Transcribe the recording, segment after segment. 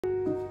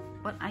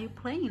What are you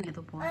playing,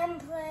 little boy? I'm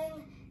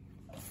playing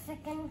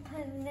second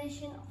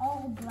position,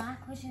 all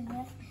black, which is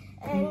this,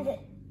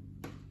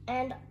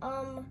 and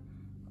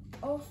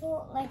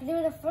also like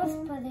there's the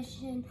first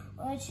position,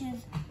 which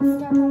is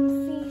start on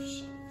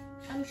C.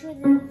 I'm sure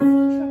there's C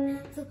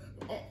sharp.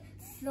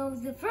 So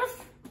the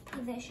first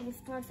position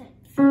starts at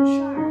C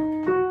sharp.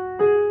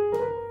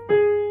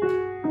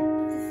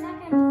 The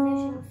second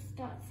position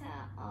starts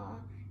at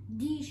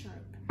D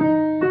sharp.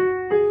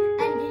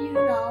 And you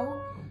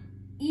know,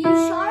 E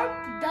sharp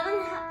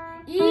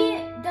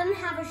doesn't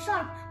have a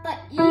sharp, but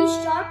E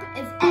sharp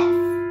is F.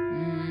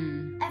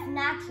 F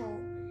natural.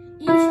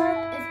 E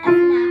sharp is F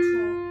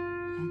natural.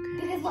 Okay.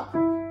 Because look,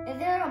 is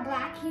there a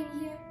black key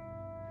here?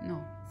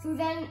 No. So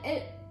then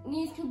it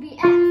needs to be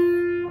F.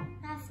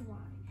 That's why.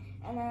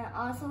 And then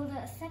also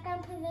the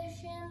second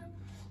position,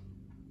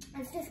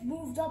 it's just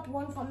moved up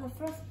one from the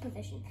first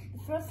position.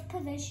 The first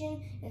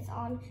position is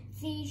on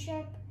C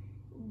sharp,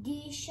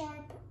 D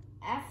sharp,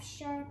 F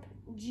sharp,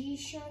 G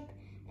sharp,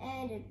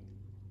 and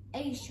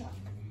A sharp.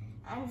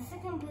 And the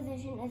second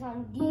position is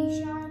on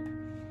D sharp,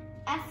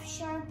 F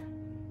sharp,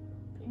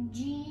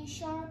 G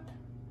sharp,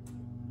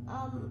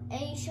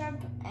 A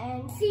sharp,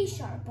 and C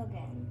sharp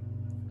again.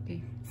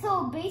 Okay.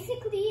 So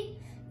basically,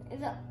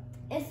 the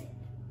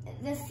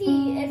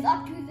C is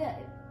up to the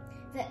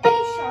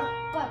A sharp,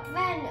 but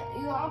then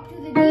you're up to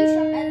the D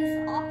sharp and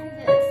it's up to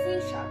the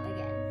C sharp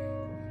again.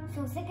 So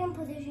second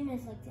position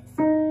is like this.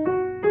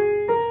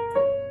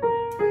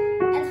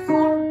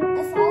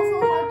 It's also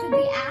hard to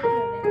be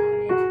accurate on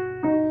it.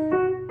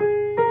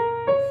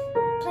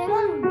 Playing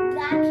on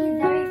black keys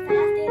very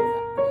fast is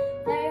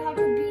very hard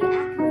to be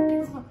accurate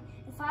because look,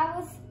 if I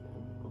was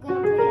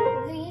gonna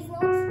play these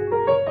notes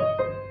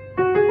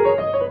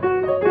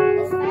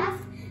this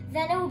fast,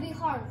 then it would be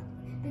hard.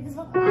 Because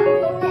look, I'm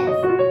doing this.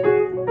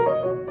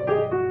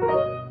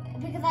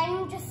 Because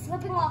I'm just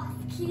slipping off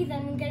keys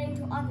and getting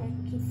to other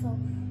keys. So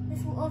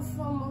this was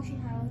slow motion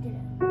how I did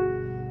it.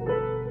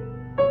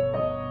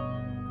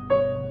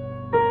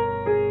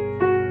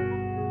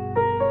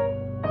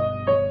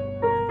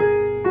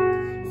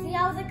 See, I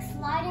was like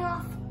sliding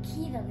off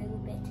keys a little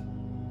bit.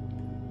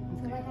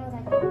 So like I was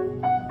like,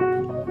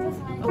 just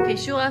sliding. Okay,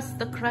 show us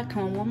the correct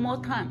one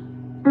more time.